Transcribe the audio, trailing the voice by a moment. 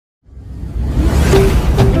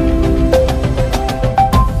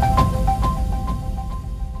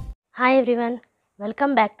Everyone,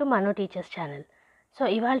 welcome back to Manu teachers channel. So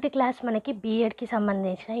ఇవాల్టి class మనకి B.Edకి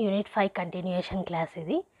సంబంధించిన యూనిట్ 5 కంటిన్యూయేషన్ క్లాస్.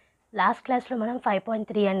 ఇది లాస్ట్ క్లాస్లో మనం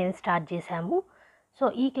 5.3 అనేది స్టార్ట్ చేసాము. సో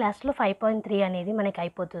ఈ క్లాస్లో 5.3 అనేది మనకి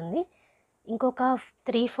అయిపోతుంది. ఇంకొక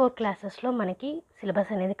 3-4 క్లాసెస్లో మనకి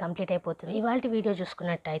సిలబస్ అనేది కంప్లీట్ అయిపోతుంది. ఇవాల్టి వీడియో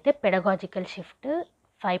చూసుకున్నట్టయితే పెడగాజికల్ షిఫ్ట్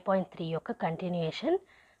 5.3 యొక్క కంటిన్యూయేషన్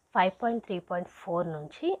 5.3.4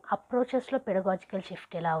 నుంచి అప్రోచెస్లో పెడగాజికల్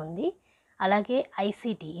షిఫ్ట్ ఎలా ఉంది, అలాగే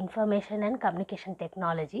ICT information and communication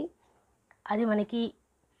technology అది మనకి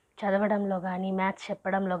చదవడంలో కానీ మ్యాథ్స్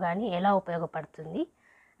చెప్పడంలో కానీ ఎలా ఉపయోగపడుతుంది,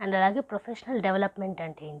 అండ్ అలాగే ప్రొఫెషనల్ డెవలప్మెంట్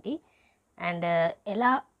అంటే ఏంటి, అండ్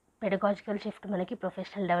ఎలా పెడగాజికల్ షిఫ్ట్ మనకి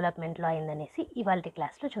ప్రొఫెషనల్ డెవలప్మెంట్లో అయిందనేసి ఇవాళ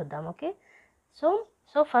క్లాస్లో చూద్దాం. ఓకే,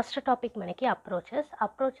 సో ఫస్ట్ టాపిక్ మనకి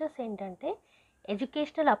అప్రోచెస్ ఏంటంటే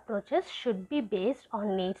educational approaches should be based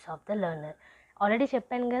on needs of the learner. Already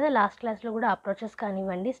చెప్పాను కదా, లాస్ట్ క్లాస్లో కూడా అప్రోచెస్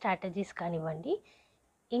కానివ్వండి, స్ట్రాటజీస్ కానివ్వండి,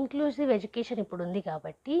 ఇంక్లూజివ్ ఎడ్యుకేషన్ ఇప్పుడు ఉంది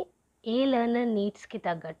కాబట్టి ఏ లెర్నర్ నీడ్స్కి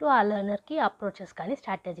తగ్గట్టు ఆ లెర్నర్కి అప్రోచెస్ కానీ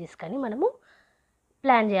స్ట్రాటజీస్ కానీ మనము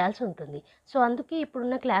ప్లాన్ చేయాల్సి ఉంటుంది. సో అందుకే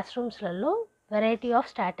ఇప్పుడున్న class రూమ్స్లలో variety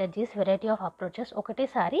of strategies, variety of approaches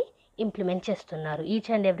ఒకటేసారి ఇంప్లిమెంట్ చేస్తున్నారు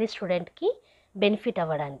ఈచ్ అండ్ ఎవ్రీ స్టూడెంట్కి బెనిఫిట్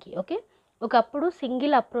అవ్వడానికి. ఓకే, ఒకప్పుడు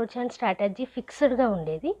సింగిల్ అప్రోచ్ అండ్ స్ట్రాటజీ ఫిక్స్డ్గా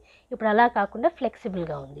ఉండేది, ఇప్పుడు అలా కాకుండా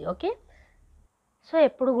ఫ్లెక్సిబుల్గా ఉంది. ఓకే, సో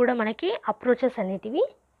ఎప్పుడు కూడా మనకి అప్రోచెస్ అనేటివి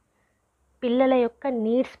పిల్లల యొక్క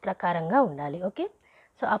నీడ్స్ ప్రకారంగా ఉండాలి. Okay,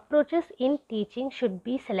 so approaches in teaching should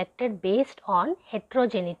be selected based on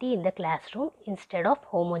హెట్రోజెనిటీ in the class room instead of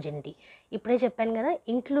హోమోజెనిటీ. ఇప్పుడే చెప్పాను కదా,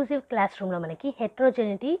 ఇంక్లూజివ్ క్లాస్ రూమ్లో మనకి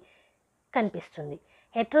హెట్రోజెనిటీ కనిపిస్తుంది.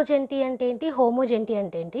 హెట్రోజెనిటీ అంటే ఏంటి, హోమోజెనిటీ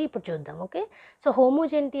అంటే ఏంటి ఇప్పుడు చూద్దాం. ఓకే, సో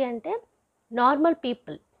హోమోజెనిటీ అంటే normal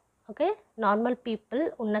people, okay, normal people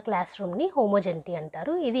ఉన్న క్లాస్ రూమ్ని హోమోజెనిటీ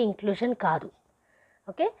అంటారు. ఇది ఇంక్లూజన్ కాదు.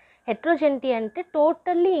 ఓకే, హెట్రోజెనిటీ అంటే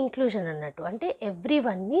టోటల్లీ ఇంక్లూజన్ అన్నట్టు, అంటే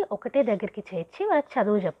ఎవ్రీవన్ని ఒకటే దగ్గరికి చేర్చి వాళ్ళకి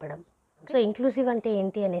చదువు చెప్పడం. సో ఇంక్లూజివ్ అంటే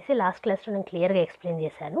ఏంటి అనేసి లాస్ట్ క్లాస్లో నేను క్లియర్గా ఎక్స్ప్లెయిన్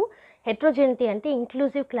చేశాను. హెట్రోజెనిటీ అంటే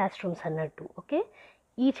ఇంక్లూజివ్ క్లాస్ రూమ్స్ అన్నట్టు. ఓకే,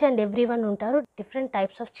 ఈచ్ అండ్ ఎవ్రీవన్ ఉంటారు, డిఫరెంట్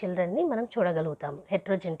టైప్స్ ఆఫ్ చిల్డ్రన్ని మనం చూడగలుగుతాము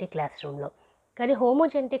హెట్రోజెనిటీ క్లాస్ రూమ్లో. కానీ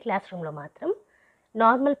హోమోజెనిటీ క్లాస్ రూమ్లో మాత్రం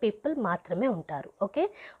నార్మల్ పీపుల్ మాత్రమే ఉంటారు. ఓకే,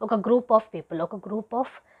 ఒక గ్రూప్ ఆఫ్ పీపుల్, ఒక గ్రూప్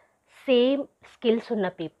ఆఫ్ సేమ్ స్కిల్స్ ఉన్న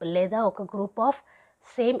పీపుల్, లేదా ఒక group of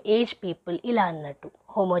same age people, ఇలా అన్నట్టు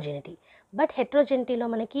హోమోజెనిటీ. బట్ హెట్రోజెనిటీలో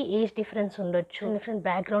మనకి ఏజ్ డిఫరెన్స్ ఉండొచ్చు, డిఫరెంట్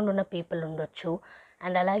బ్యాక్గ్రౌండ్ ఉన్న పీపుల్ ఉండొచ్చు,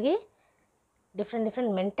 అండ్ అలాగే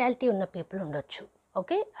డిఫరెంట్ మెంటాలిటీ ఉన్న పీపుల్ ఉండొచ్చు.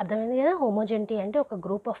 ఓకే, అర్థమైంది కదా. హోమోజెనిటీ అంటే ఒక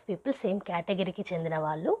గ్రూప్ ఆఫ్ పీపుల్ సేమ్ కేటగిరీకి చెందిన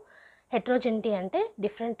వాళ్ళు, హెట్రోజెనిటీ అంటే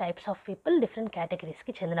different types of people different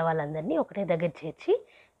కేటగిరీస్కి చెందిన వాళ్ళందరినీ ఒకటే దగ్గర చేర్చి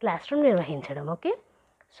క్లాస్ రూమ్ నిర్వహించడం. ఓకే,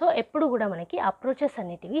 సో ఎప్పుడు కూడా మనకి అప్రోచెస్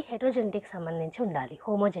అనేటివి హెట్రోజెనిటీకి సంబంధించి ఉండాలి,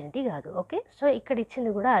 హోమోజెనిటీ కాదు. ఓకే, సో ఇక్కడ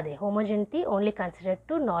ఇచ్చింది కూడా అదే, హోమోజెనిటీ only considered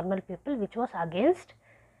to normal people which was against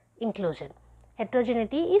inclusion,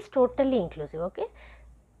 హెట్రోజెనిటీ is totally inclusive. Okay,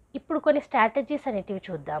 ఇప్పుడు కొన్ని స్ట్రాటజీస్ అనేటివి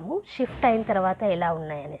చూద్దాము షిఫ్ట్ అయిన తర్వాత ఎలా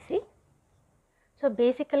ఉన్నాయనేసి. సో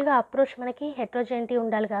బేసికల్గా అప్రోచ్ మనకి హెట్రోజెనిటీ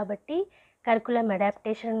ఉండాలి కాబట్టి కరికులం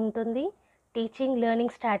అడాప్టేషన్ ఉంటుంది, టీచింగ్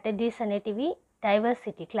లెర్నింగ్ స్ట్రాటజీస్ అనేటివి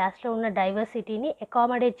డైవర్సిటీ, క్లాస్లో ఉన్న డైవర్సిటీని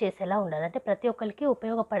అకామిడేట్ చేసేలా ఉండాలి, అంటే ప్రతి ఒక్కరికి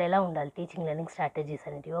ఉపయోగపడేలా ఉండాలి టీచింగ్ లెర్నింగ్ స్ట్రాటజీస్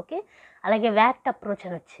అనేటివి. ఓకే, అలాగే వ్యాక్ట్ అప్రోచ్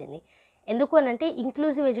అని వచ్చింది. ఎందుకు అని అంటే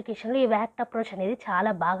ఇంక్లూజివ్ ఎడ్యుకేషన్లో ఈ వ్యాక్ట్ అప్రోచ్ అనేది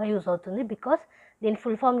చాలా బాగా యూజ్ అవుతుంది. బికాస్ దీని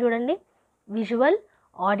ఫుల్ ఫామ్ చూడండి, visual,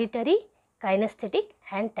 auditory, kinesthetic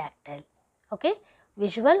and tactile. Okay,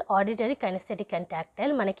 visual, auditory, kinesthetic and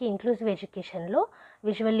tactile మనకి ఇంక్లూజివ్ ఎడ్యుకేషన్లో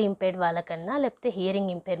విజువల్లీ ఇంపేర్డ్ వాళ్ళకన్నా లేకపోతే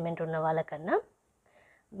హియరింగ్ ఇంపైర్మెంట్ ఉన్న వాళ్ళకన్నా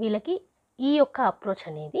వీళ్ళకి ఈ యొక్క అప్రోచ్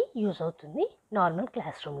అనేది యూజ్ అవుతుంది నార్మల్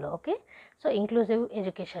క్లాస్ రూమ్లో. ఓకే, సో ఇంక్లూజివ్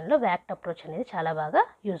ఎడ్యుకేషన్లో వ్యాక్ట్ అప్రోచ్ అనేది చాలా బాగా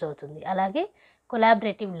యూజ్ అవుతుంది. అలాగే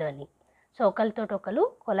కొలాబరేటివ్ లెర్నింగ్, సో ఒకరితో ఒకరు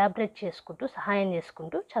కొలాబరేట్ చేసుకుంటూ సహాయం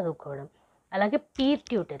చేసుకుంటూ చదువుకోవడం. అలాగే పీర్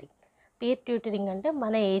ట్యూటరింగ్ అంటే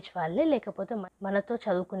మన ఏజ్ వాళ్ళే లేకపోతే మనతో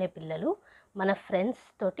చదువుకునే పిల్లలు, మన ఫ్రెండ్స్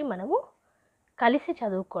తోటి మనము కలిసి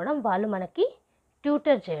చదువుకోవడం, వాళ్ళు మనకి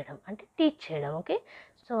ట్యూటర్ చేయడం అంటే టీచ్ చేయడం. ఓకే,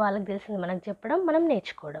 సో వాళ్ళకి తెలిసింది మనకు చెప్పడం, మనం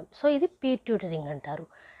నేర్చుకోవడం. సో ఇది పీర్ ట్యూటరింగ్ అంటారు.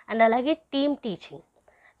 అండ్ అలాగే టీమ్ టీచింగ్.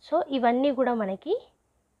 సో ఇవన్నీ కూడా మనకి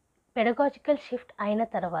పెడగాజికల్ షిఫ్ట్ అయిన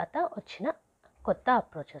తర్వాత వచ్చిన కొత్త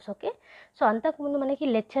అప్రోచెస్. ఓకే, సో అంతకుముందు మనకి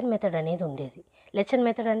లెక్చర్ మెథడ్ అనేది ఉండేది. లెక్చర్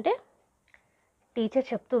మెథడ్ అంటే టీచర్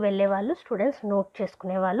చెప్తూ వెళ్ళేవాళ్ళు, స్టూడెంట్స్ నోట్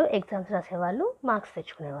చేసుకునేవాళ్ళు, ఎగ్జామ్స్ రాసేవాళ్ళు, మార్క్స్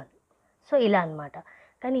తెచ్చుకునేవాళ్ళు. సో ఇలా అన్నమాట.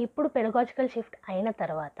 కానీ ఇప్పుడు పెడగాజికల్ షిఫ్ట్ అయిన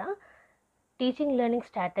తర్వాత టీచింగ్ లెర్నింగ్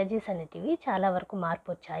స్ట్రాటజీస్ అనేటివి చాలా వరకు మార్పు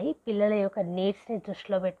వచ్చాయి. పిల్లల యొక్క నీడ్స్ని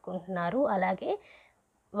దృష్టిలో పెట్టుకుంటున్నారు. అలాగే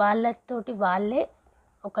వాళ్ళతోటి వాళ్ళే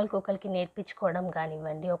ఒకరికొకరికి నేర్పించుకోవడం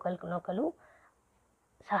కానివ్వండి, ఒకరికొకరు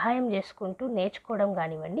సహాయం చేసుకుంటూ నేర్చుకోవడం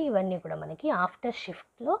కానివ్వండి, ఇవన్నీ కూడా మనకి ఆఫ్టర్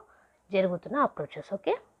షిఫ్ట్లో జరుగుతున్న అప్రోచెస్.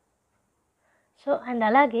 ఓకే, సో అండ్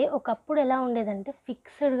అలాగే ఒకప్పుడు ఎలా ఉండేదంటే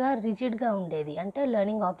ఫిక్స్డ్గా రిజిడ్గా ఉండేది. అంటే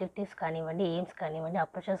లెర్నింగ్ ఆబ్జెక్టివ్స్ కానివ్వండి, ఎయిమ్స్ కానివ్వండి,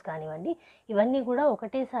 అప్రోచెస్ కానివ్వండి, ఇవన్నీ కూడా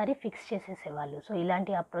ఒకటేసారి ఫిక్స్ చేసేసేవాళ్ళు. సో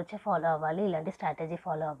ఇలాంటి అప్రోచే ఫాలో అవ్వాలి, ఇలాంటి స్ట్రాటజీ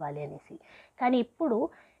ఫాలో అవ్వాలి అనేసి. కానీ ఇప్పుడు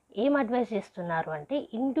ఏం అడ్వైస్ చేస్తున్నారు అంటే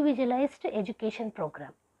ఇండివిజువలైజ్డ్ ఎడ్యుకేషన్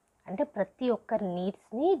ప్రోగ్రామ్. అంటే ప్రతి ఒక్కరి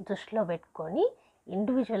నీడ్స్ని దృష్టిలో పెట్టుకొని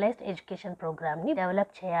ఇండివిజువలైజ్డ్ ఎడ్యుకేషన్ ప్రోగ్రామ్ని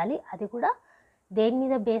డెవలప్ చేయాలి. అది కూడా దేని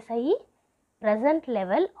మీద బేస్ అయ్యి present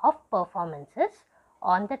level of performances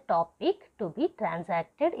on the topic to be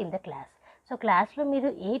transacted in the class. So క్లాస్లో మీరు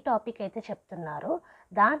ఏ టాపిక్ అయితే చెప్తున్నారో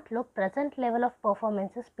దాంట్లో ప్రజెంట్ లెవెల్ ఆఫ్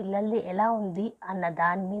పర్ఫార్మెన్సెస్ పిల్లల్ని ఎలా ఉంది అన్న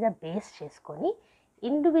దాని మీద బేస్ చేసుకొని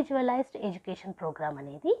ఇండివిజువలైజ్డ్ ఎడ్యుకేషన్ ప్రోగ్రామ్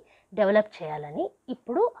అనేది డెవలప్ చేయాలని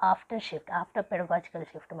ఇప్పుడు ఆఫ్టర్ పెడగాజికల్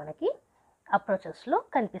షిఫ్ట్ మనకి అప్రోచెస్లో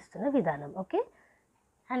కనిపిస్తున్న విధానం. ఓకే,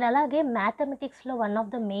 అండ్ అలాగే మ్యాథమెటిక్స్లో one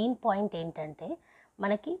of the main point ఏంటంటే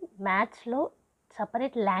మనకి మ్యాథ్స్లో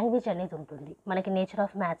సపరేట్ లాంగ్వేజ్ అనేది ఉంటుంది. మనకి నేచర్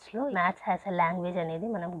ఆఫ్ మ్యాథ్స్లో మ్యాథ్స్ హ్యాస్ ఎ లాంగ్వేజ్ అనేది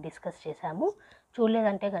మనం డిస్కస్ చేసాము.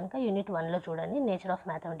 చూడలేదంటే కనుక యూనిట్ 1లో చూడండి. నేచర్ ఆఫ్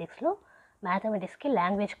మ్యాథమెటిక్స్లో మ్యాథమెటిక్స్కి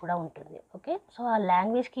లాంగ్వేజ్ కూడా ఉంటుంది. ఓకే, సో ఆ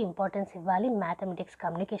లాంగ్వేజ్కి ఇంపార్టెన్స్ ఇవ్వాలి, మ్యాథమెటిక్స్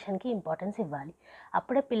కమ్యూనికేషన్కి ఇంపార్టెన్స్ ఇవ్వాలి.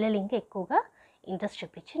 అప్పుడే పిల్లలు ఇంకా ఎక్కువగా ఇంట్రెస్ట్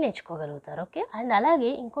చూపించి నేర్చుకోగలుగుతారు. ఓకే, అండ్ అలాగే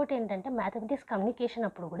ఇంకోటి ఏంటంటే మ్యాథమెటిక్స్ కమ్యూనికేషన్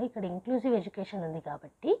అప్పుడు కూడా ఇక్కడ ఇంక్లూజివ్ ఎడ్యుకేషన్ ఉంది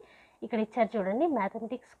కాబట్టి ఇక్కడ ఇచ్చారు చూడండి,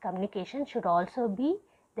 mathematics communication should also be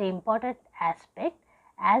the important aspect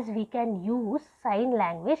as we can use sign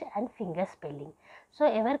language and finger spelling. So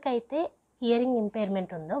ఎవరికైతే హియరింగ్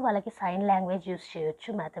ఇంపైర్మెంట్ ఉందో వాళ్ళకి సైన్ లాంగ్వేజ్ యూస్ చేయొచ్చు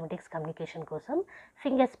మ్యాథమెటిక్స్ కమ్యూనికేషన్ కోసం,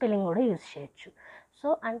 ఫింగర్ స్పెల్లింగ్ కూడా యూస్ చేయొచ్చు. సో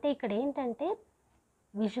అంటే ఇక్కడ ఏంటంటే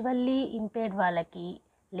విజువల్లీ ఇంపైర్డ్ వాళ్ళకి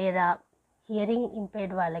లేదా హియరింగ్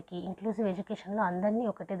ఇంపైర్డ్ వాళ్ళకి ఇంక్లూజివ్ ఎడ్యుకేషన్లో అందరినీ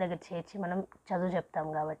ఒకటే దగ్గర చేర్చి మనం చదువు చెప్తాం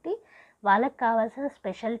కాబట్టి వాళ్ళకి కావాల్సిన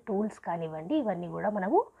స్పెషల్ టూల్స్ కానివ్వండి ఇవన్నీ కూడా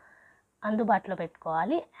మనము అందుబాటులో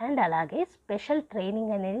పెట్టుకోవాలి. అండ్ అలాగే స్పెషల్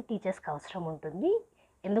ట్రైనింగ్ అనేది టీచర్స్కి అవసరం ఉంటుంది.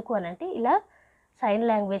 ఎందుకు అనంటే ఇలా సైన్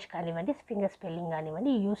లాంగ్వేజ్ కానివ్వండి, ఫింగర్ స్పెల్లింగ్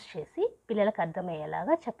కానివ్వండి యూస్ చేసి పిల్లలకు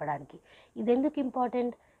అర్థమయ్యేలాగా చెప్పడానికి. ఇది ఎందుకు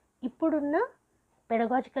ఇంపార్టెంట్? ఇప్పుడున్న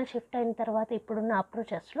పెడగాజికల్ షిఫ్ట్ అయిన తర్వాత ఇప్పుడున్న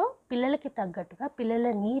అప్రోచెస్లో పిల్లలకి తగ్గట్టుగా,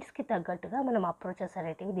 పిల్లల నీడ్స్కి తగ్గట్టుగా మనం అప్రోచెస్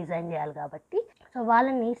అనేటివి డిజైన్ చేయాలి కాబట్టి సో వాళ్ళ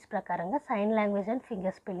నీడ్స్ ప్రకారంగా sign language and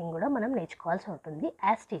finger spelling కూడా మనం నేర్చుకోవాల్సి ఉంటుంది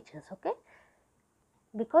as teachers. Okay,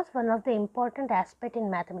 because one of the important aspect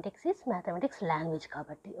in mathematics is mathematics language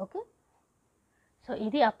కాబట్టి. ఓకే, సో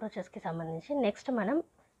ఇది అప్రోచెస్కి సంబంధించి. నెక్స్ట్ మనం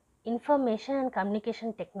information and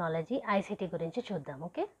communication technology ICT గురించి చూద్దాం.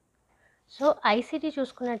 ఓకే, సో ఐసీటీ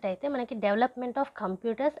చూసుకున్నట్టయితే మనకి development of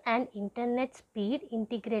computers and internet speed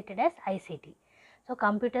integrated as ICT. So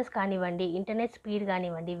computers కానివ్వండి, internet speed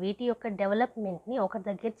కానివ్వండి, వీటి యొక్క డెవలప్మెంట్ని ఒక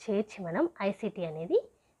దగ్గర చేర్చి మనం ఐసీటీ అనేది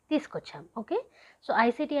తీసుకొచ్చాం. ఓకే, సో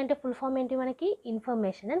ఐసీటీ అంటే ఫుల్ ఫామ్ ఏంటి మనకి?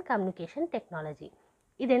 Information and communication technology.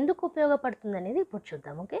 ఇది ఎందుకు ఉపయోగపడుతుంది అనేది ఇప్పుడు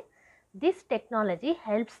చూద్దాం. Okay, this technology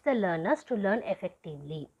helps the learners to learn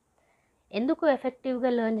effectively. ఎందుకు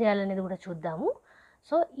ఎఫెక్టివ్గా లెర్న్ చేయాలనేది కూడా చూద్దాము.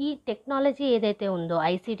 సో ఈ టెక్నాలజీ ఏదైతే ఉందో,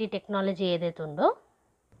 ఐసీటీ టెక్నాలజీ ఏదైతే ఉందో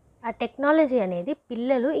ఆ టెక్నాలజీ అనేది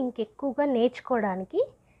పిల్లలు ఇంకెక్కువగా నేర్చుకోవడానికి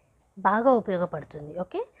బాగా ఉపయోగపడుతుంది.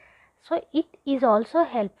 Okay, so it is also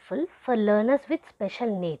helpful for learners with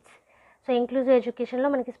special needs. So inclusive ఎడ్యుకేషన్లో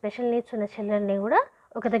మనకి స్పెషల్ నీడ్స్ ఉన్న చిల్డ్రన్ని కూడా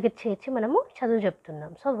ఒక దగ్గర చేర్చి మనము చదువు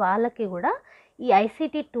చెప్తున్నాం. సో వాళ్ళకి కూడా ఈ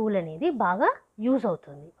ఐసీటీ టూల్ అనేది బాగా యూజ్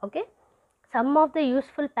అవుతుంది. Okay, some of the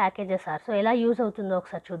useful packages are, so ఎలా యూజ్ అవుతుందో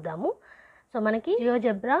ఒకసారి చూద్దాము. సో మనకి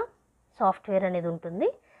జియోజెబ్రా సాఫ్ట్వేర్ అనేది ఉంటుంది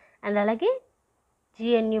అండ్ అలాగే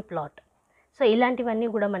GNU ప్లాట్. సో ఇలాంటివన్నీ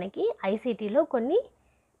కూడా మనకి ఐసీటీలో కొన్ని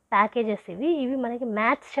ప్యాకేజెస్ ఇవి మనకి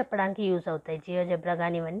మ్యాథ్స్ చెప్పడానికి యూజ్ అవుతాయి. జియోజెబ్రా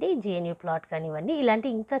కానివ్వండి, GNU ప్లాట్ కానివ్వండి, ఇలాంటి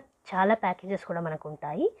ఇంకా చాలా ప్యాకేజెస్ కూడా మనకు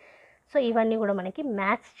ఉంటాయి. సో ఇవన్నీ కూడా మనకి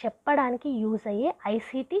మ్యాథ్స్ చెప్పడానికి యూజ్ అయ్యే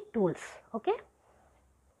ఐసీటీ టూల్స్. ఓకే,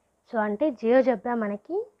 సో అంటే జియోజెబ్రా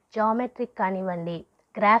మనకి జామెట్రిక్ కానివ్వండి,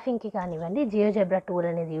 గ్రాఫింగ్కి కానివ్వండి జియోజెబ్రా టూల్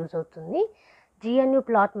అనేది యూజ్ అవుతుంది. GNU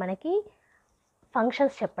ప్లాట్ మనకి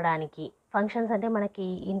ఫంక్షన్స్ చెప్పడానికి, ఫంక్షన్స్ అంటే మనకి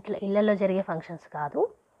ఇళ్ళల్లో జరిగే ఫంక్షన్స్ కాదు,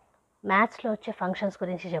 మ్యాథ్స్లో వచ్చే ఫంక్షన్స్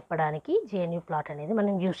గురించి చెప్పడానికి GNU ప్లాట్ అనేది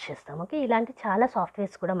మనం యూజ్ చేస్తాం. ఓకే, ఇలాంటి చాలా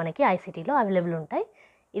సాఫ్ట్వేర్స్ కూడా మనకి ఐసీటీలో అవైలబుల్ ఉంటాయి.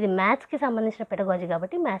 ఇది మ్యాథ్స్కి సంబంధించిన పెడగాజీ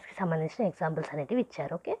కాబట్టి మ్యాథ్స్కి సంబంధించిన ఎగ్జాంపుల్స్ అనేవి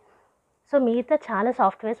ఇచ్చారు. ఓకే, సో మిగతా చాలా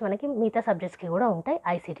సాఫ్ట్వేర్స్ మనకి మిగతా సబ్జెక్ట్స్కి కూడా ఉంటాయి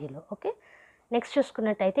ఐసీటీలో. ఓకే, నెక్స్ట్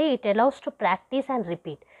చూసుకున్నట్టయితే it allows to practice and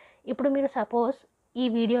repeat. ఇప్పుడు మీరు సపోజ్ ఈ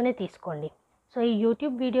వీడియోనే తీసుకోండి. సో ఈ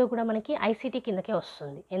యూట్యూబ్ వీడియో కూడా మనకి ఐసీటీ కిందకే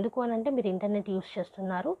వస్తుంది. ఎందుకు అని అంటే మీరు ఇంటర్నెట్ యూస్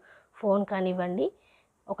చేస్తున్నారు, ఫోన్ కానివ్వండి,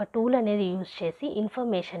 ఒక టూల్ అనేది యూజ్ చేసి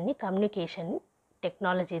ఇన్ఫర్మేషన్ని కమ్యూనికేషన్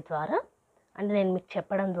టెక్నాలజీ ద్వారా అంటే నేను మీకు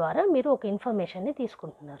చెప్పడం ద్వారా మీరు ఒక ఇన్ఫర్మేషన్ని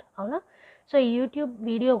తీసుకుంటున్నారు, అవునా? సో ఈ యూట్యూబ్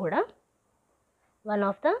వీడియో కూడా one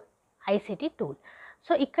of the ICT tool.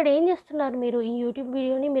 So ఇక్కడ ఏం చేస్తున్నారు మీరు, ఈ యూట్యూబ్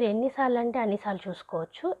వీడియోని మీరు ఎన్నిసార్లు అంటే అన్నిసార్లు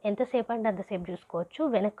చూసుకోవచ్చు, ఎంతసేపు అంటే అంతసేపు చూసుకోవచ్చు,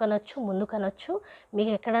 వెనక్కనొచ్చు ముందుకనొచ్చు,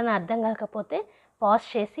 మీకు ఎక్కడైనా అర్థం కాకపోతే పాజ్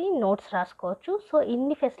చేసి నోట్స్ రాసుకోవచ్చు. సో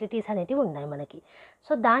ఇన్ని ఫెసిలిటీస్ అనేటివి ఉన్నాయి మనకి.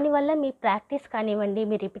 సో దానివల్ల మీ ప్రాక్టీస్ కానివ్వండి,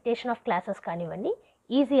 మీ రిపిటేషన్ ఆఫ్ క్లాసెస్ కానివ్వండి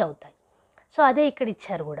ఈజీ అవుతాయి. సో అదే ఇక్కడ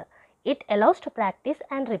ఇచ్చారు కూడా, it allows to practice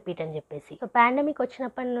and repeat అని చెప్పేసి. సో పాండమిక్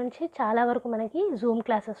వచ్చినప్పటి నుంచి చాలా వరకు మనకి జూమ్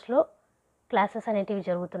క్లాసెస్ అనేటివి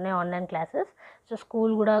జరుగుతున్నాయి, ఆన్లైన్ క్లాసెస్. సో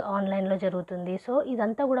స్కూల్ కూడా ఆన్లైన్లో జరుగుతుంది. సో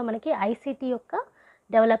ఇదంతా కూడా మనకి ఐసీటీ యొక్క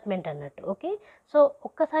డెవలప్మెంట్ అన్నట్టు. ఓకే, సో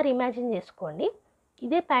ఒక్కసారి ఇమాజిన్ చేసుకోండి,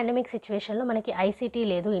 ఇదే పాండమిక్ సిచ్యువేషన్లో మనకి ఐసీటీ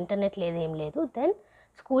లేదు, ఇంటర్నెట్ లేదు, ఏం లేదు, దెన్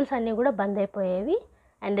స్కూల్స్ అన్నీ కూడా బంద్ అయిపోయేవి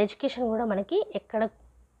అండ్ ఎడ్యుకేషన్ కూడా మనకి ఎక్కడ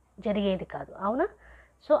జరిగేది కాదు, అవునా?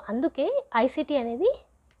 సో అందుకే ఐసీటీ అనేది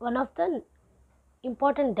one of the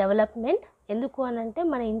important development. ఎందుకు అనంటే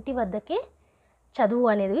మన ఇంటి వద్దకే చదువు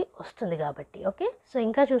అనేది వస్తుంది కాబట్టి. ఓకే, సో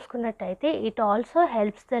ఇంకా చూసుకున్నట్టయితే it also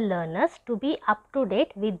helps the learners to be up to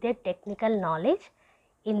date with the technical knowledge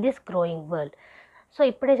in this growing world. So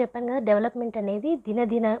ఇప్పుడే చెప్పాను కదా, డెవలప్మెంట్ అనేది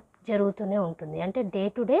దినదిన జరుగుతూనే ఉంటుంది, అంటే డే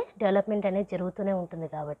టు డే డెవలప్మెంట్ అనేది జరుగుతూనే ఉంటుంది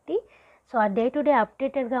కాబట్టి. సో ఆ డే టు డే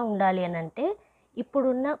అప్డేటెడ్గా ఉండాలి అని అంటే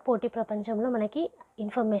ఇప్పుడున్న పోటీ ప్రపంచంలో మనకి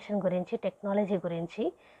ఇన్ఫర్మేషన్ గురించి, టెక్నాలజీ గురించి,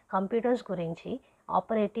 కంప్యూటర్స్ గురించి,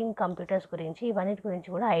 ఆపరేటింగ్ కంప్యూటర్స్ గురించి, ఇవన్నిటి గురించి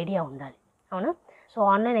కూడా ఐడియా ఉండాలి, అవునా? సో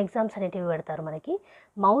ఆన్లైన్ ఎగ్జామ్స్ అనేటివి పెడతారు మనకి,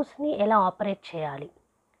 మౌస్ని ఎలా ఆపరేట్ చేయాలి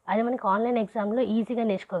అది మనకి ఆన్లైన్ ఎగ్జామ్లో ఈజీగా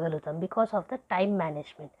నేర్చుకోగలుగుతాం because of the time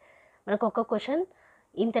management. మనకు ఒక క్వశ్చన్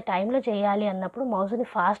ఇంత టైంలో చేయాలి అన్నప్పుడు మౌస్ని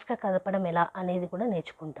ఫాస్ట్గా కదపడం ఎలా అనేది కూడా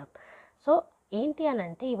నేర్చుకుంటాం. సో ఏంటి అని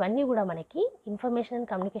అంటే ఇవన్నీ కూడా మనకి information and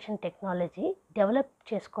communication technology develop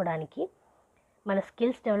చేసుకోవడానికి, మన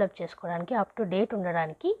స్కిల్స్ డెవలప్ చేసుకోవడానికి, అప్ టు డేట్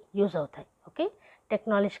ఉండడానికి యూజ్ అవుతాయి. ఓకే,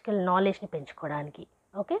 టెక్నాలజికల్ నాలెడ్జ్ని పెంచుకోవడానికి.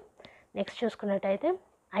 ఓకే, నెక్స్ట్ చూసుకున్నట్టయితే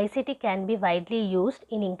ICT can be widely used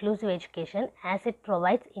in inclusive education as it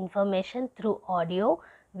provides information through audio,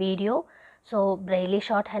 video, so Braille,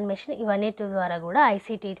 short hand machine, ఇవన్నిటి ద్వారా కూడా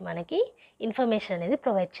ఐసీటీ మనకి ఇన్ఫర్మేషన్ అనేది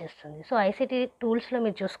ప్రొవైడ్ చేస్తుంది. సో ఐసీటీ టూల్స్లో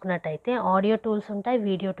మీరు చూసుకున్నట్టయితే ఆడియో టూల్స్ ఉంటాయి,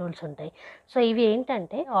 వీడియో టూల్స్ ఉంటాయి. సో ఇవి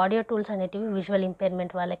ఏంటంటే ఆడియో టూల్స్ అనేటివి విజువల్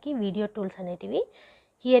ఇంపైర్మెంట్ వాళ్ళకి, వీడియో టూల్స్ అనేటివి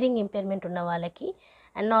హియరింగ్ ఇంపైర్మెంట్ ఉన్న వాళ్ళకి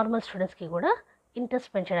అండ్ నార్మల్ స్టూడెంట్స్కి కూడా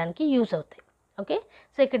ఇంట్రెస్ట్ పెంచడానికి యూజ్ అవుతాయి. ఓకే,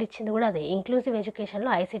 సో ఇక్కడ ఇచ్చింది కూడా అదే, ఇంక్లూజివ్ ఎడ్యుకేషన్లో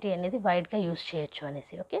ఐసీటీ అనేది వైడ్గా యూజ్ చేయొచ్చు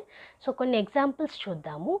అనేసి. ఓకే, సో కొన్ని ఎగ్జాంపుల్స్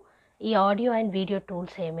చూద్దాము ఈ ఆడియో అండ్ వీడియో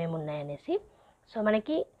టూల్స్ ఏమేమి ఉన్నాయనేసి. సో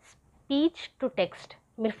మనకి స్పీచ్ టు టెక్స్ట్,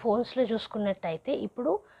 మీరు ఫోన్స్లో చూసుకున్నట్టయితే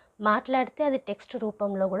ఇప్పుడు మాట్లాడితే అది టెక్స్ట్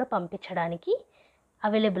రూపంలో కూడా పంపించడానికి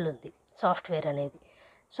అవైలబుల్ ఉంది సాఫ్ట్వేర్ అనేది.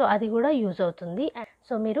 సో అది కూడా యూజ్ అవుతుంది.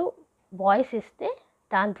 సో మీరు వాయిస్ ఇస్తే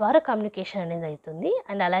దాని ద్వారా కమ్యూనికేషన్ అనేది అవుతుంది.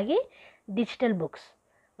 అండ్ అలాగే డిజిటల్ బుక్స్,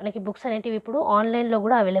 మనకి బుక్స్ అనేటివి ఇప్పుడు ఆన్లైన్లో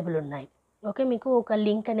కూడా అవైలబుల్ ఉన్నాయి. ఓకే, మీకు ఒక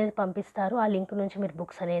లింక్ అనేది పంపిస్తారు, ఆ లింక్ నుంచి మీరు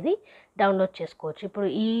బుక్స్ అనేది డౌన్లోడ్ చేసుకోవచ్చు. ఇప్పుడు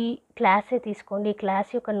ఈ క్లాసే తీసుకోండి, ఈ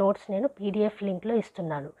క్లాస్ యొక్క నోట్స్ నేను పీడిఎఫ్ లింక్లో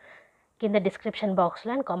ఇస్తున్నాను కింద డిస్క్రిప్షన్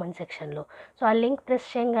బాక్స్లో అండ్ కామెంట్ సెక్షన్లో. సో ఆ లింక్ ప్రెస్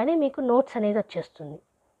చేయగానే మీకు నోట్స్ అనేది వచ్చేస్తుంది.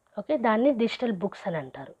 ఓకే, దాన్ని డిజిటల్ బుక్స్ అని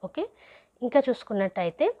అంటారు. ఓకే, ఇంకా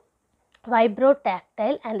చూసుకున్నట్టయితే వైబ్రో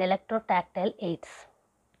tactile and electro tactile AIDS.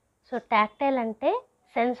 So tactile అంటే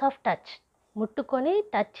సెన్స్ ఆఫ్ టచ్, ముట్టుకొని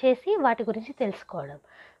టచ్ చేసి వాటి గురించి తెలుసుకోవడం.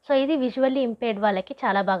 సో ఇది విజువల్లీ ఇంపేర్డ్ వాళ్ళకి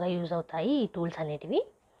చాలా బాగా యూజ్ అవుతాయి ఈ టూల్స్ అనేటివి.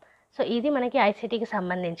 సో ఇది మనకి ఐసీటీకి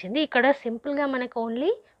సంబంధించింది. ఇక్కడ సింపుల్గా మనకు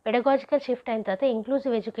ఓన్లీ పెడగాజికల్ షిఫ్ట్ అయిన తర్వాత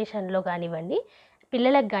ఇంక్లూజివ్ ఎడ్యుకేషన్లో కానివ్వండి,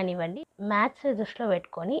 పిల్లలకు కానివ్వండి, మ్యాథ్స్ దృష్టిలో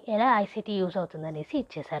పెట్టుకొని ఎలా ఐసీటీ యూజ్ అవుతుందనేసి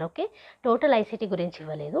ఇచ్చేశారు. ఓకే, టోటల్ ఐసీటీ గురించి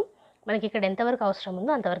ఇవ్వలేదు, మనకి ఇక్కడ ఎంతవరకు అవసరం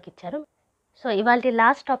ఉందో అంతవరకు ఇచ్చారు. సో ఇవాళ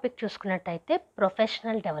లాస్ట్ టాపిక్ చూసుకున్నట్టయితే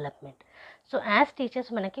professional development. So as teachers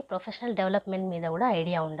మనకి ప్రొఫెషనల్ డెవలప్మెంట్ మీద కూడా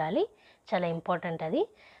ఐడియా ఉండాలి, చాలా ఇంపార్టెంట్ అది.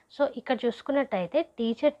 సో ఇక్కడ చూసుకున్నట్టయితే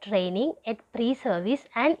teacher training at pre service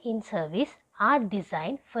and in service are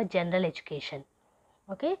design for general education.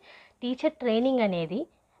 Okay, teacher training అనేది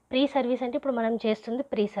ప్రీ సర్వీస్ అంటే ఇప్పుడు మనం చేస్తుంది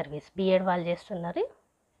ప్రీ సర్వీస్, B.Ed వాళ్ళు చేస్తున్నారు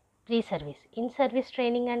pre service. In service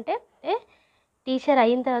training అంటే టీచర్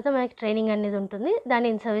అయిన తర్వాత మనకి ట్రైనింగ్ అనేది ఉంటుంది, దాన్ని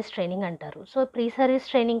ఇన్ సర్వీస్ ట్రైనింగ్ అంటారు. సో ప్రీ సర్వీస్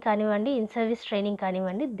ట్రైనింగ్ కానివ్వండి, ఇన్ సర్వీస్ ట్రైనింగ్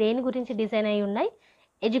కానివ్వండి, దేని గురించి డిజైన్ అయి ఉన్నాయి,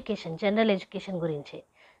 ఎడ్యుకేషన్, జనరల్ ఎడ్యుకేషన్ గురించి.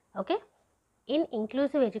 Okay, in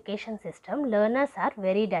inclusive education system learners are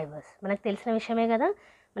very divorce. మనకు తెలిసిన విషయమే కదా,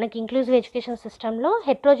 మనకి ఇంక్లూజివ్ ఎడ్యుకేషన్ సిస్టంలో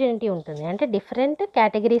హెట్రోజెనిటీ ఉంటుంది, అంటే డిఫరెంట్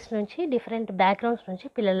కేటగిరీస్ నుంచి, డిఫరెంట్ బ్యాక్గ్రౌండ్స్ నుంచి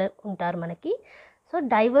పిల్లలు ఉంటారు మనకి. సో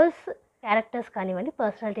డైవర్స్ క్యారెక్టర్స్ కానివ్వండి,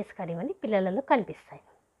 పర్సనాలిటీస్ కానివ్వండి పిల్లలలో కనిపిస్తాయి.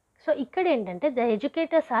 సో ఇక్కడ ఏంటంటే the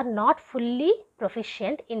educators are not fully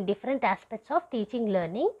proficient in different aspects of teaching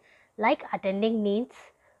learning like attending needs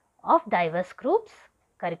of divorce groups,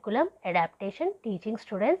 curriculum, adaptation, teaching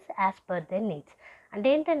students as per their needs. అంటే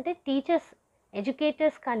ఏంటంటే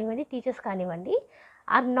educators కానివ్వండి, teachers కానివ్వండి,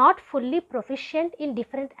 are not fully proficient in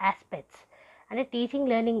different aspects. అంటే teaching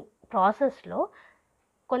learning ప్రాసెస్లో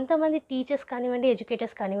కొంతమంది teachers కానివ్వండి,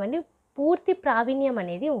 educators కానివ్వండి, పూర్తి ప్రావీణ్యం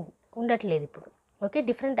అనేది ఉండట్లేదు ఇప్పుడు. ఓకే,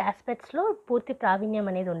 డిఫరెంట్ ఆస్పెక్ట్స్లో పూర్తి ప్రావీణ్యం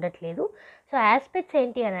అనేది ఉండట్లేదు. సో ఆస్పెక్ట్స్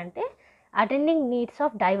ఏంటి అని అంటే attending needs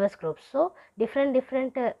of divorce groups. So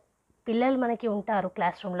different పిల్లలు మనకి ఉంటారు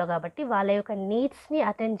క్లాస్ రూమ్లో, కాబట్టి వాళ్ళ యొక్క నీడ్స్ని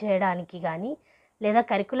అటెండ్ చేయడానికి కానీ, లేదా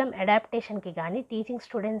కరికులం అడాప్టేషన్కి కానీ, టీచింగ్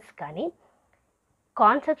స్టూడెంట్స్ కానీ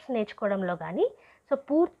కాన్సెప్ట్స్ నేర్చుకోవడంలో కానీ సో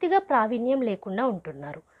పూర్తిగా ప్రావీణ్యం లేకుండా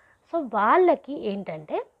ఉంటున్నారు. సో వాళ్ళకి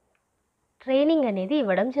ఏంటంటే ట్రైనింగ్ అనేది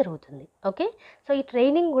ఇవ్వడం జరుగుతుంది. ఓకే, సో ఈ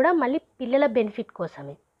ట్రైనింగ్ కూడా మళ్ళీ పిల్లల బెనిఫిట్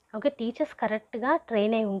కోసమే. ఓకే, టీచర్స్ కరెక్ట్గా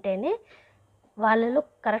ట్రైన్ అయి ఉంటేనే, వాళ్ళలో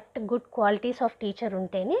correct good qualities of teacher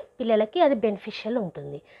ఉంటేనే పిల్లలకి అది బెనిఫిషియల్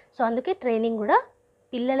ఉంటుంది. సో అందుకే ట్రైనింగ్ కూడా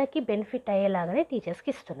పిల్లలకి బెనిఫిట్ అయ్యేలాగానే టీచర్స్కి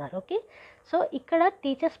ఇస్తున్నారు. ఓకే, సో ఇక్కడ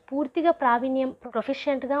టీచర్స్ పూర్తిగా ప్రావీణ్యం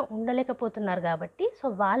ప్రొఫిషియంట్గా ఉండలేకపోతున్నారు కాబట్టి సో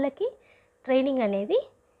వాళ్ళకి ట్రైనింగ్ అనేది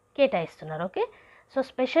కేటాయిస్తున్నారు. Okay, so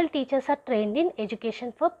special teachers are trained in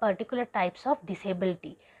education for particular types of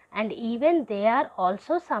disability and even they are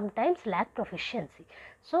also sometimes lakh proficiency.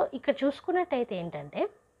 So ఇక్కడ చూసుకున్నట్టయితే ఏంటంటే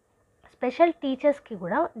స్పెషల్ టీచర్స్కి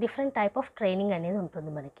కూడా డిఫరెంట్ టైప్ ఆఫ్ ట్రైనింగ్ అనేది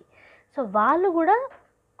ఉంటుంది మనకి. సో వాళ్ళు కూడా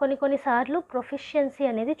కొన్నిసార్లు ప్రొఫిషియన్సీ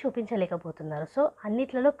అనేది చూపించలేకపోతున్నారు. సో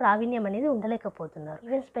అన్నిట్లలో ప్రావీణ్యం అనేది ఉండలేకపోతున్నారు,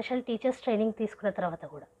 ఈవెన్ స్పెషల్ టీచర్స్ ట్రైనింగ్ తీసుకున్న తర్వాత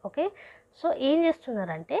కూడా. ఓకే, సో ఏం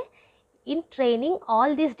చేస్తున్నారంటే in training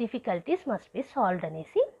all these difficulties must be solved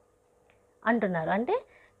అనేసి అంటున్నారు. అంటే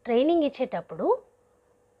ట్రైనింగ్ ఇచ్చేటప్పుడు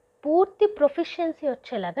పూర్తి ప్రొఫిషియన్సీ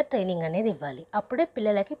వచ్చేలాగా ట్రైనింగ్ అనేది ఇవ్వాలి, అప్పుడే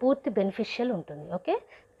పిల్లలకి పూర్తి బెనిఫిషియల్ ఉంటుంది. ఓకే,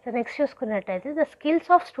 సో నెక్స్ట్ చూసుకున్నట్టయితే the skills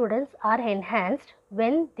of students are enhanced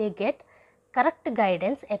when they get correct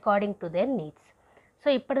guidance according to their needs. So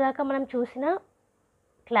ఇప్పటిదాకా మనం చూసిన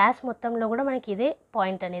క్లాస్ మొత్తంలో కూడా మనకి ఇదే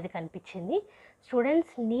పాయింట్ అనేది కనిపించింది.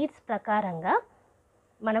 స్టూడెంట్స్ నీడ్స్ ప్రకారంగా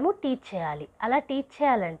మనము టీచ్ చేయాలి. అలా టీచ్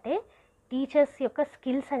చేయాలంటే టీచర్స్ యొక్క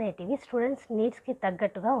స్కిల్స్ అనేటివి స్టూడెంట్స్ నీడ్స్కి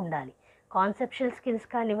తగ్గట్టుగా ఉండాలి. కాన్సెప్షువల్ స్కిల్స్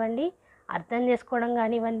కానివ్వండి, అర్థం చేసుకోవడం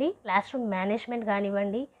కానివ్వండి, క్లాస్ రూమ్ మేనేజ్మెంట్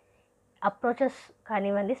కానివ్వండి, అప్రోచెస్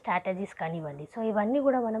కానివ్వండి, స్ట్రాటజీస్ కానివ్వండి. సో ఇవన్నీ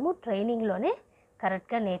కూడా మనము ట్రైనింగ్లోనే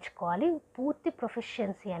కరెక్ట్గా నేర్చుకోవాలి, పూర్తి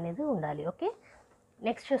ప్రొఫిషియన్సీ అనేది ఉండాలి. ఓకే,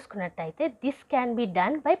 నెక్స్ట్ చూసుకున్నట్టయితే this can be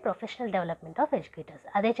done by professional development of educators.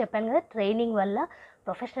 అదే చెప్పాను కదా, ట్రైనింగ్ వల్ల,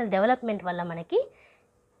 ప్రొఫెషనల్ డెవలప్మెంట్ వల్ల మనకి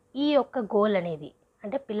ఈ యొక్క గోల్ అనేది,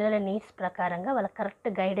 అంటే పిల్లల నీడ్స్ ప్రకారంగా వాళ్ళ కరెక్ట్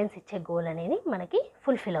గైడెన్స్ ఇచ్చే గోల్ అనేది మనకి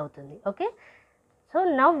ఫుల్ఫిల్ అవుతుంది. Okay, so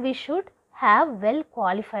now we should have well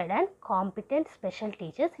qualified and competent special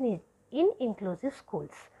teachers in inclusive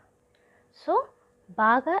schools. So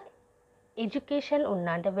బాగా ఎడ్యుకేషన్ ఉన్న,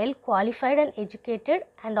 అంటే well qualified and educated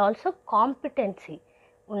and also competency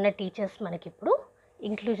ఉన్న టీచర్స్ మనకి ఇప్పుడు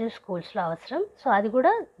ఇంక్లూజివ్ స్కూల్స్లో అవసరం. సో అది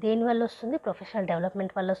కూడా దేనివల్ల వస్తుంది? ప్రొఫెషనల్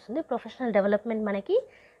డెవలప్మెంట్ వల్ల వస్తుంది. ప్రొఫెషనల్ డెవలప్మెంట్ మనకి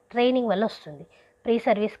ట్రైనింగ్ వల్ల వస్తుంది, ప్రీ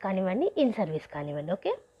సర్వీస్ కానివ్వండి, ఇన్ సర్వీస్ కానివ్వండి.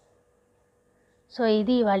 ఓకే, సో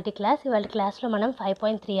ఇది ఇవాళ క్లాస్లో మనం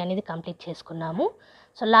 5.3 అనేది కంప్లీట్ చేసుకున్నాము.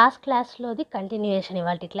 సో లాస్ట్ క్లాస్లోది కంటిన్యూయేషన్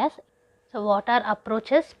ఇవాళ class. So what are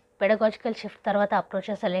approaches, pedagogical shift తర్వాత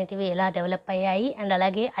అప్రోచెస్ అలాంటివి ఎలా డెవలప్ అయ్యాయి, అండ్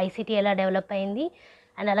అలాగే ఐసీటీ ఎలా డెవలప్ అయింది,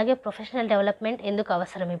 అండ్ అలాగే ప్రొఫెషనల్ డెవలప్మెంట్ ఎందుకు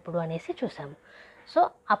అవసరం ఇప్పుడు అనేసి చూసాము. సో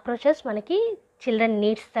అప్రోచెస్ మనకి చిల్డ్రన్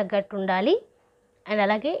నీడ్స్ తగ్గట్టు ఉండాలి, అండ్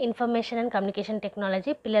అలాగే ఇన్ఫర్మేషన్ అండ్ కమ్యూనికేషన్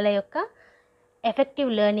టెక్నాలజీ పిల్లల యొక్క ఎఫెక్టివ్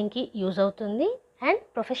లెర్నింగ్కి యూజ్ అవుతుంది, అండ్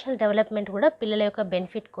ప్రొఫెషనల్ డెవలప్మెంట్ కూడా పిల్లల యొక్క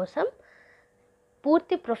బెనిఫిట్ కోసం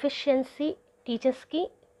పూర్తి ప్రొఫెషియన్సీ టీచర్స్కి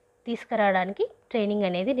తీసుకురావడానికి ట్రైనింగ్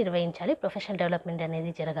అనేది నిర్వహించాలి, ప్రొఫెషనల్ డెవలప్మెంట్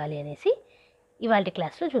అనేది జరగాలి అనేసి ఇవాళ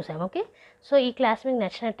క్లాస్లో చూసాము. ఓకే, సో ఈ క్లాస్ మీకు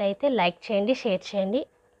నచ్చినట్టయితే లైక్ చేయండి, షేర్ చేయండి,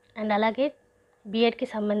 అండ్ అలాగే బీఎడ్కి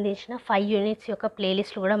సంబంధించిన 5 యూనిట్స్ యొక్క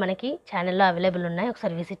ప్లేలిస్ట్లు కూడా మనకి ఛానల్లో అవైలబుల్ ఉన్నాయి,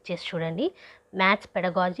 ఒకసారి విజిట్ చేసి చూడండి. మ్యాథ్స్,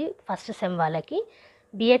 పెడగాజీ ఫస్ట్ సెమ్ వాళ్ళకి,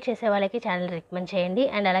 బీఎడ్ చేసే వాళ్ళకి ఛానల్ రికమెండ్ చేయండి,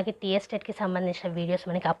 అండ్ అలాగే TET సంబంధించిన వీడియోస్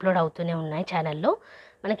మనకి అప్లోడ్ అవుతూనే ఉన్నాయి ఛానల్లో.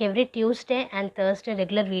 మనకి every Tuesday and Thursday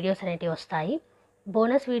regular videos అనేవి వస్తాయి.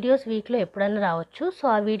 బోనస్ వీడియోస్ వీక్లో ఎప్పుడన్నా రావచ్చు. సో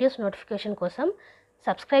ఆ వీడియోస్ నోటిఫికేషన్ కోసం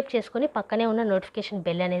సబ్స్క్రైబ్ చేసుకొని పక్కనే ఉన్న నోటిఫికేషన్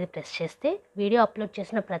బెల్ అనేది ప్రెస్ చేస్తే వీడియో అప్లోడ్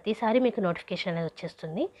చేసిన ప్రతిసారి మీకు నోటిఫికేషన్ అనేది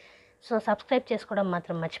వచ్చేస్తుంది. సో సబ్స్క్రైబ్ చేసుకోవడం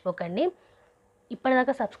మాత్రం మర్చిపోకండి.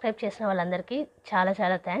 ఇప్పటిదాకా సబ్స్క్రైబ్ చేసిన వాళ్ళందరికీ చాలా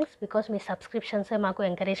చాలా థ్యాంక్స్, బికాస్ మీ సబ్స్క్రిప్షన్సే మాకు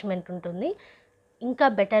ఎంకరేజ్మెంట్ ఉంటుంది ఇంకా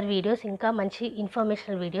బెటర్ వీడియోస్, ఇంకా మంచి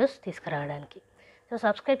ఇన్ఫర్మేషనల్ వీడియోస్ తీసుకురావడానికి. సో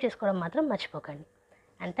సబ్స్క్రైబ్ చేసుకోవడం మాత్రం మర్చిపోకండి.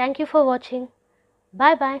 And thank you for watching.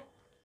 Bye bye.